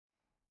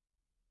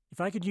If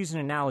I could use an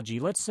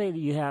analogy, let's say that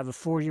you have a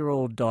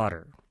 4-year-old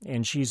daughter,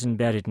 and she's in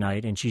bed at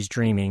night, and she's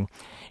dreaming,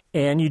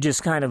 and you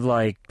just kind of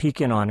like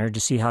peek in on her to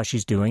see how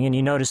she's doing, and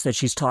you notice that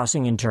she's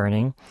tossing and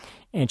turning,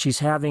 and she's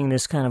having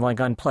this kind of like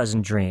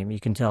unpleasant dream. You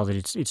can tell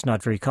that it's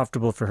not very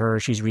comfortable for her.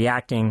 She's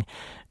reacting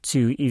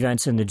to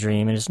events in the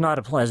dream, and it's not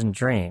a pleasant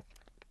dream.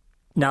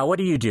 Now, what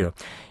do? You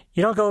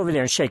don't go over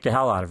there and shake the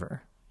hell out of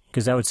her,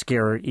 because that would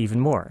scare her even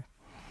more.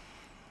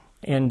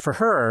 And for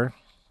her,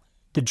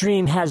 the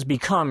dream has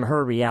become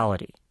her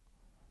reality.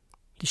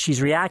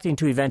 She's reacting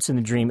to events in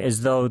the dream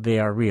as though they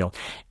are real.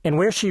 And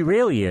where she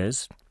really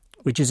is,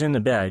 which is in the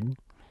bed,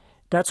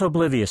 that's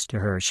oblivious to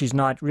her. She's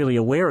not really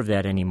aware of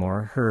that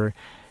anymore. Her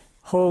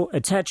whole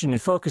attention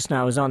and focus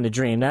now is on the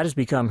dream. That has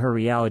become her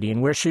reality.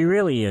 And where she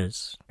really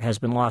is has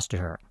been lost to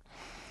her.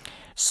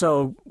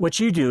 So what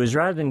you do is,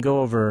 rather than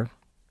go over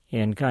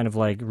and kind of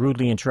like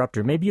rudely interrupt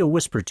her, maybe you'll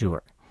whisper to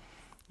her.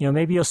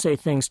 Maybe you'll say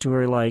things to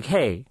her like,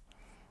 hey,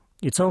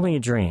 it's only a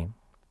dream.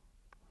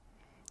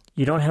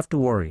 You don't have to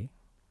worry.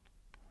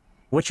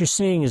 What you're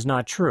seeing is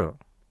not true.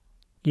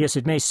 Yes,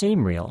 it may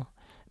seem real,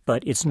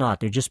 but it's not.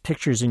 They're just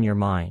pictures in your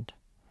mind.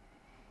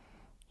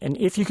 And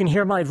if you can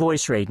hear my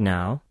voice right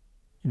now,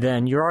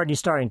 then you're already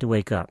starting to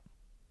wake up.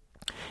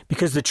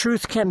 Because the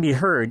truth can be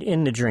heard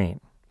in the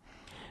dream.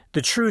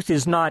 The truth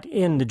is not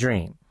in the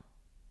dream.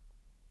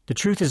 The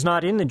truth is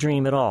not in the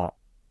dream at all.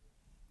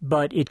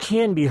 But it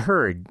can be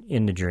heard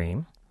in the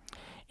dream,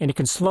 and it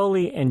can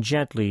slowly and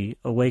gently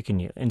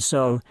awaken you. And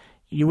so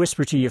you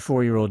whisper to your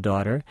 4-year-old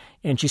daughter,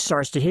 and she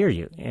starts to hear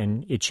you,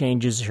 and it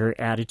changes her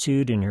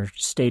attitude and her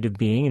state of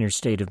being and her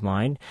state of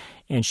mind,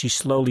 and she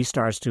slowly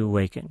starts to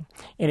awaken.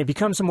 And it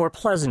becomes a more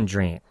pleasant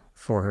dream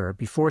for her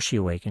before she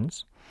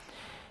awakens.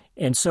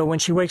 And so when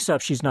she wakes up,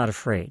 she's not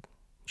afraid.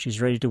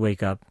 She's ready to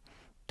wake up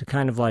to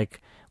kind of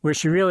like where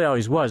she really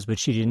always was, but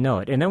she didn't know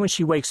it. And then when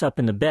she wakes up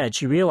in the bed,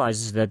 she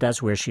realizes that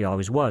that's where she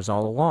always was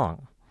all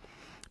along.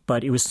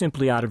 But it was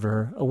simply out of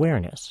her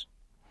awareness.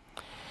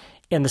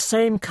 And the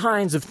same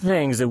kinds of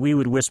things that we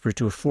would whisper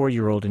to a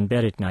 4-year-old in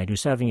bed at night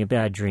who's having a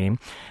bad dream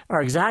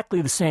are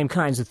exactly the same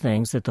kinds of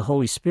things that the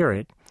Holy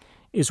Spirit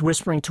is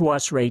whispering to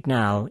us right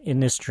now in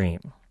this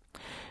dream.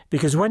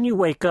 Because when you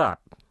wake up,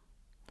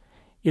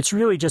 it's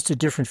really just a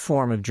different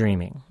form of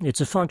dreaming.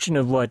 It's a function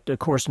of what A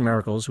Course in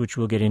Miracles, which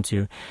we'll get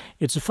into,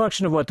 it's a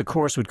function of what the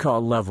Course would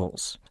call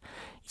levels.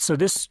 So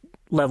this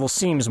level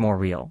seems more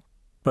real,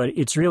 but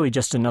it's really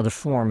just another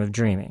form of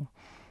dreaming.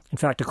 In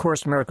fact, A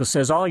Course in Miracles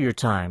says all your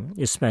time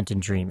is spent in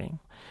dreaming.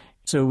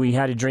 So we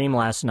had a dream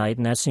last night,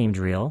 and that seemed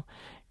real.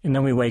 And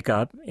then we wake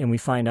up, and we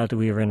find out that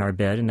we were in our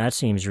bed, and that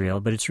seems real,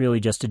 but it's really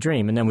just a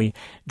dream. And then we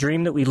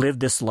dream that we live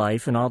this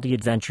life and all the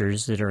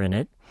adventures that are in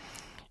it.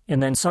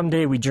 And then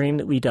someday we dream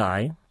that we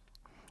die.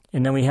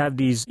 And then we have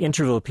these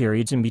interval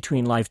periods in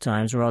between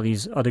lifetimes where all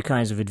these other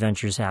kinds of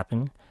adventures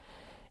happen.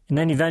 And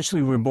then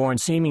eventually we're born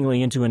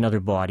seemingly into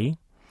another body.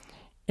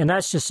 And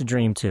that's just a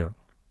dream too.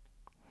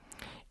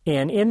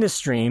 And in this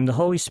dream, the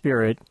Holy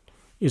Spirit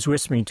is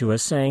whispering to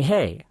us saying,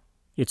 hey,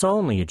 it's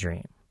only a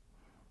dream.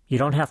 You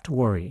don't have to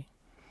worry.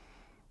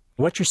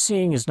 What you're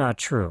seeing is not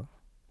true.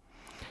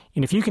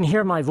 And if you can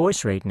hear my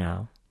voice right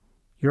now,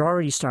 you're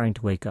already starting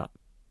to wake up.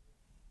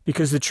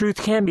 Because the truth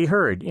can be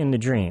heard in the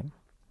dream.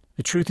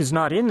 The truth is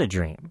not in the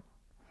dream.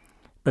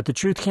 But the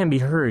truth can be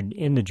heard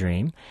in the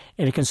dream,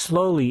 and it can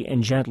slowly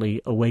and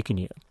gently awaken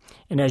you.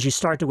 And as you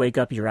start to wake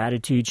up, your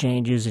attitude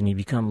changes and you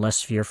become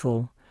less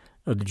fearful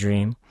of the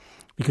dream.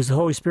 Because the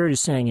Holy Spirit is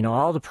saying,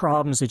 all the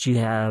problems that you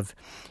have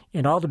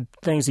and all the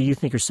things that you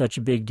think are such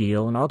a big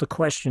deal and all the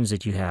questions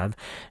that you have,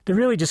 they're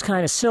really just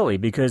kind of silly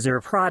because they're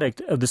a product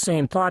of the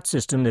same thought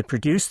system that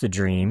produced the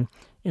dream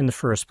in the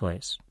first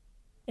place.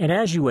 And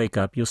as you wake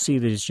up, you'll see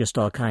that it's just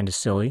all kind of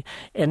silly.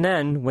 And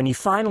then when you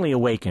finally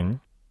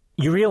awaken,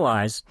 you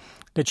realize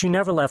that you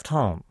never left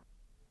home.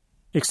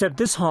 Except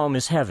this home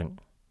is heaven.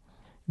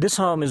 This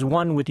home is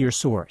one with your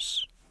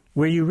source,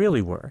 where you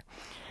really were.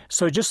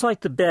 So just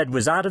like the bed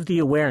was out of the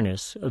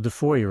awareness of the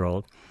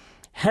 4-year-old,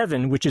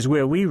 heaven, which is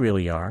where we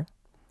really are,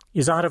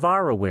 is out of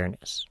our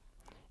awareness,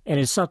 and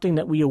is something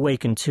that we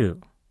awaken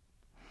to.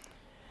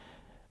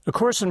 A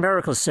Course in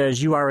Miracles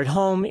says you are at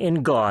home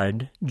in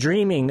God,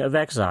 dreaming of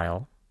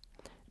exile,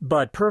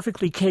 but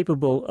perfectly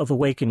capable of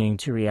awakening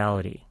to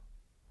reality.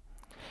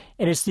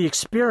 And it's the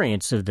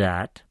experience of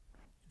that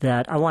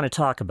I want to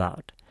talk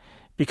about,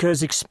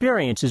 because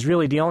experience is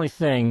really the only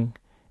thing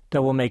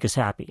that will make us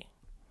happy.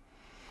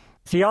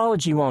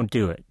 Theology won't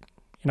do it.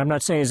 And I'm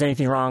not saying there's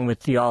anything wrong with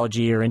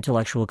theology or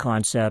intellectual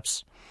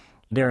concepts.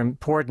 They're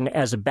important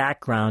as a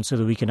background so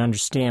that we can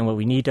understand what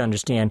we need to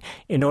understand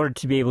in order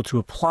to be able to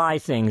apply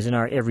things in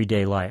our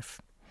everyday life.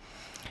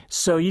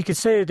 So you could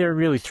say that there are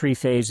really 3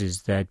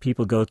 phases that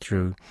people go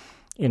through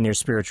in their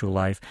spiritual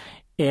life.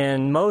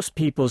 And most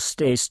people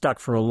stay stuck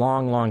for a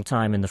long, long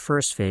time in the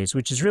first phase,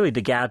 which is really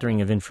the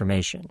gathering of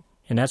information.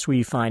 And that's where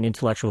you find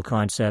intellectual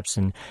concepts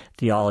and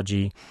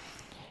theology.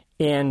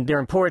 And they're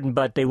important,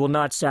 but they will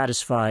not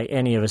satisfy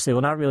any of us. They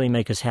will not really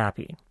make us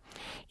happy.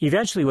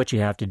 Eventually, what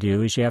you have to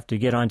do is you have to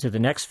get on to the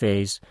next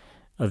phase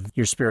of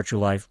your spiritual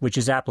life, which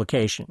is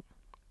application.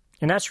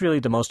 And that's really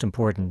the most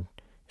important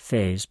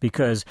phase,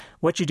 because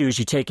what you do is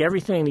you take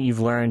everything that you've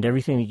learned,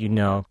 everything that you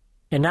know,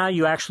 and now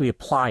you actually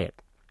apply it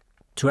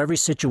to every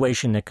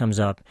situation that comes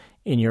up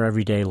in your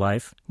everyday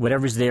life,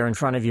 whatever's there in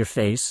front of your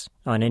face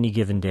on any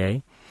given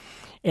day.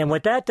 And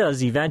what that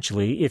does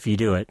eventually, if you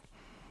do it,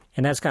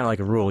 and that's kind of like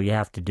a rule, you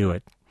have to do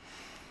it,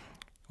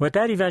 what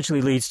that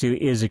eventually leads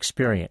to is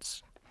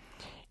experience.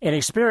 And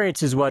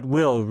experience is what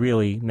will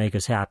really make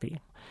us happy.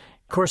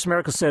 Course in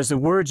Miracles says the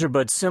words are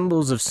but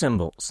symbols of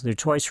symbols. They're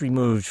twice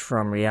removed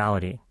from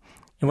reality.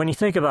 And when you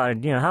think about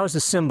it, how is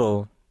a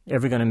symbol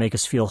ever going to make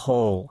us feel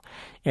whole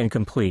and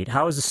complete?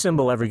 How is a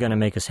symbol ever going to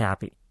make us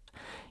happy?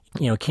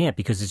 It can't,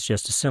 because it's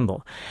just a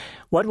symbol.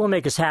 What will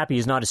make us happy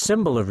is not a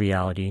symbol of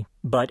reality,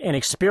 but an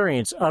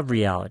experience of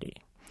reality.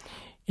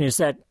 And it's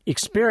that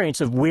experience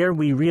of where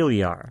we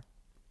really are,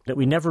 that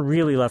we never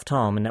really left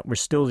home and that we're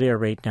still there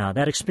right now.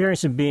 That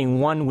experience of being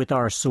one with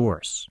our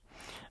source,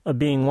 of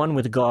being one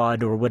with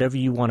God, or whatever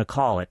you want to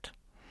call it.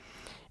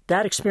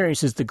 That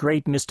experience is the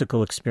great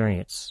mystical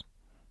experience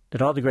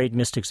that all the great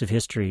mystics of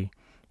history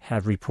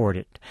have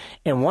reported.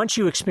 And once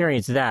you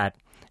experience that,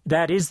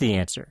 that is the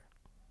answer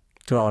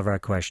to all of our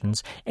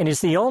questions, and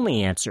it's the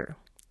only answer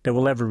that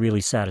will ever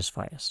really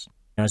satisfy us.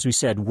 As we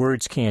said,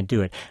 words can't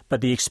do it,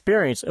 but the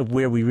experience of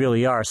where we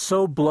really are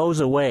so blows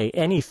away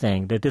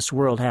anything that this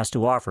world has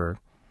to offer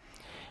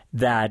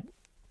that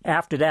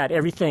after that,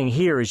 everything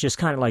here is just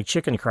kind of like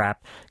chicken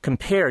crap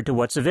compared to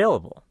what's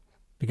available.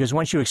 Because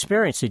once you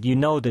experience it, you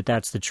know that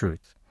that's the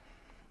truth,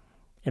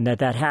 and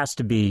that has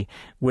to be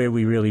where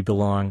we really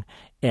belong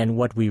and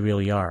what we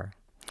really are.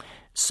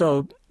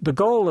 So the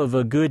goal of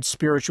a good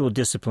spiritual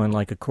discipline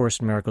like A Course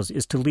in Miracles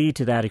is to lead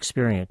to that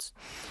experience.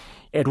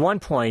 At one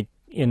point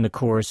in the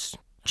Course,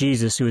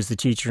 Jesus, who is the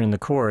teacher in the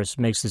Course,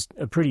 makes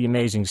a pretty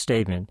amazing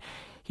statement.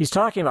 He's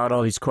talking about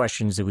all these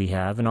questions that we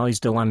have and all these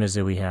dilemmas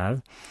that we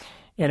have.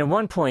 And at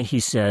one point he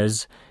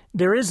says,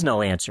 there is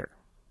no answer,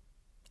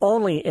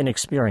 only an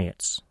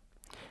experience.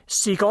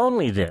 Seek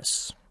only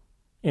this,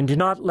 and do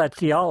not let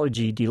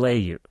theology delay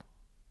you.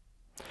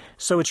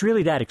 So it's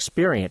really that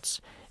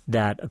experience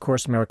that A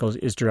Course in Miracles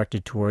is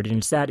directed toward, and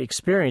it's that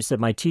experience that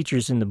my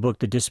teachers in the book,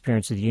 The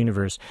Disappearance of the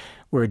Universe,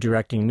 were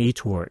directing me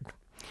toward.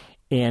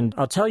 And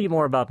I'll tell you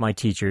more about my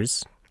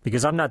teachers,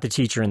 because I'm not the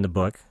teacher in the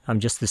book, I'm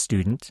just the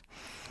student.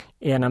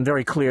 And I'm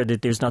very clear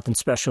that there's nothing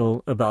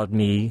special about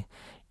me,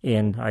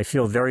 and I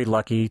feel very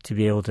lucky to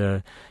be able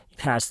to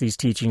pass these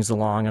teachings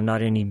along. I'm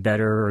not any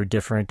better or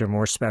different or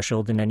more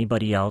special than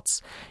anybody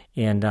else,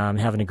 and I'm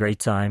having a great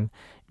time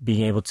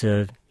being able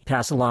to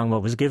pass along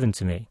what was given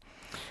to me.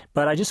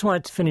 But I just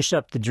wanted to finish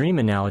up the dream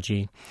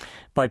analogy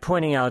by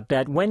pointing out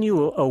that when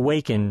you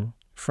awaken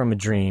from a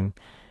dream,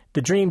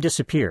 the dream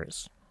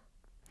disappears.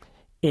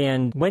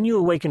 And when you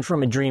awaken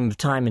from a dream of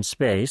time and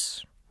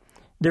space,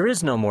 there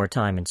is no more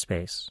time and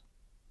space.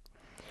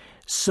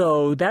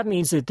 So that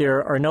means that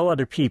there are no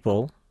other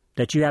people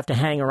that you have to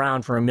hang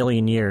around for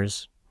 1,000,000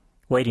 years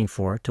waiting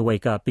for to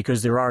wake up,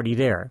 because they're already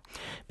there.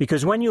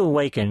 Because when you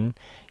awaken,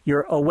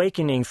 you're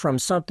awakening from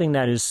something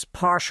that is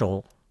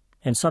partial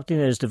and something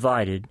that is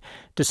divided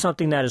to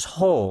something that is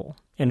whole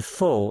and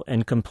full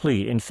and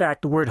complete. In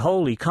fact, the word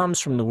holy comes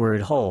from the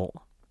word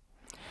whole.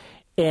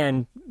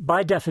 And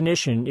by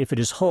definition, if it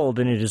is whole,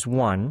 then it is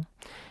one.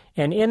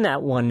 And in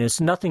that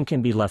oneness, nothing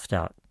can be left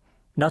out.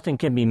 Nothing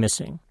can be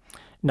missing.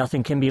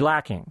 Nothing can be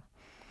lacking.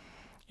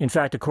 In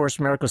fact, A Course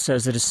in Miracles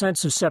says that a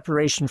sense of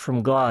separation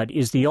from God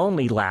is the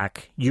only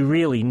lack you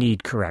really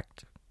need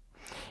correct.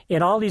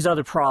 And all these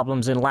other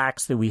problems and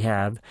lacks that we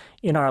have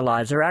in our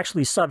lives are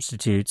actually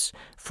substitutes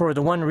for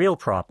the one real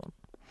problem.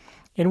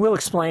 And we'll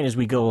explain as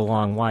we go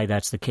along why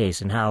that's the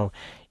case and how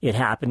it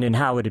happened and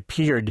how it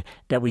appeared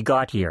that we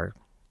got here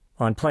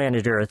on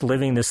planet Earth,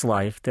 living this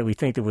life that we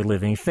think that we're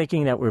living,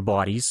 thinking that we're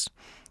bodies.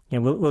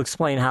 And we'll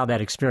explain how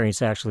that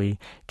experience actually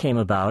came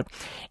about.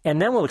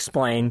 And then we'll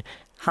explain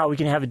how we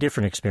can have a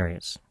different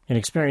experience, an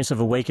experience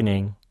of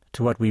awakening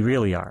to what we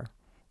really are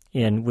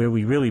and where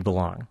we really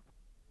belong.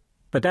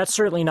 But that's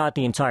certainly not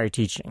the entire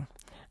teaching.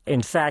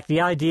 In fact, the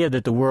idea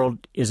that the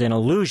world is an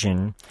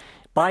illusion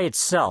by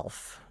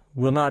itself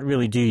will not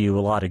really do you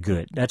a lot of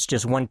good. That's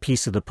just one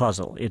piece of the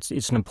puzzle. It's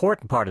an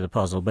important part of the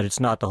puzzle, but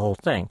it's not the whole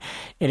thing.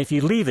 And if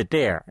you leave it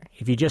there,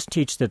 if you just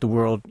teach that the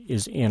world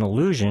is an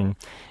illusion,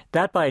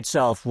 that by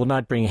itself will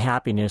not bring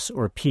happiness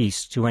or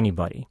peace to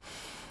anybody.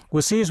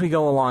 We'll see as we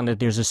go along that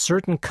there's a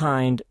certain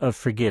kind of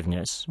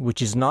forgiveness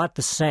which is not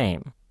the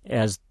same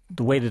as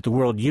the way that the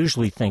world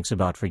usually thinks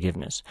about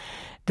forgiveness.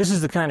 This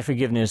is the kind of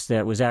forgiveness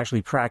that was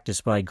actually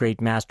practiced by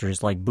great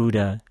masters like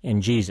Buddha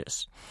and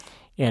Jesus.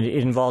 And it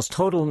involves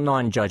total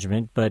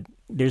non-judgment, but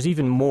there's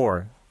even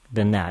more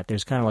than that.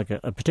 There's kind of like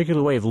a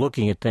particular way of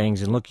looking at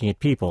things and looking at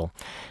people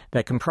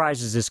that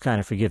comprises this kind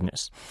of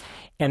forgiveness.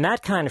 And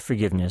that kind of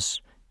forgiveness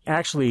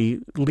actually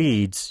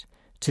leads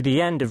to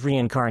the end of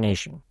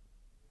reincarnation.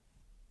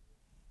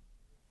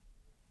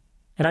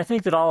 And I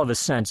think that all of us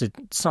sense at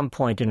some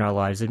point in our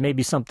lives that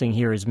maybe something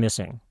here is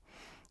missing,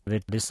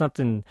 that there's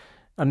something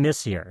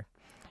amiss here.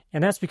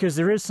 And that's because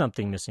there is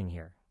something missing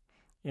here.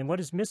 And what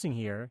is missing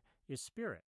here is spirit.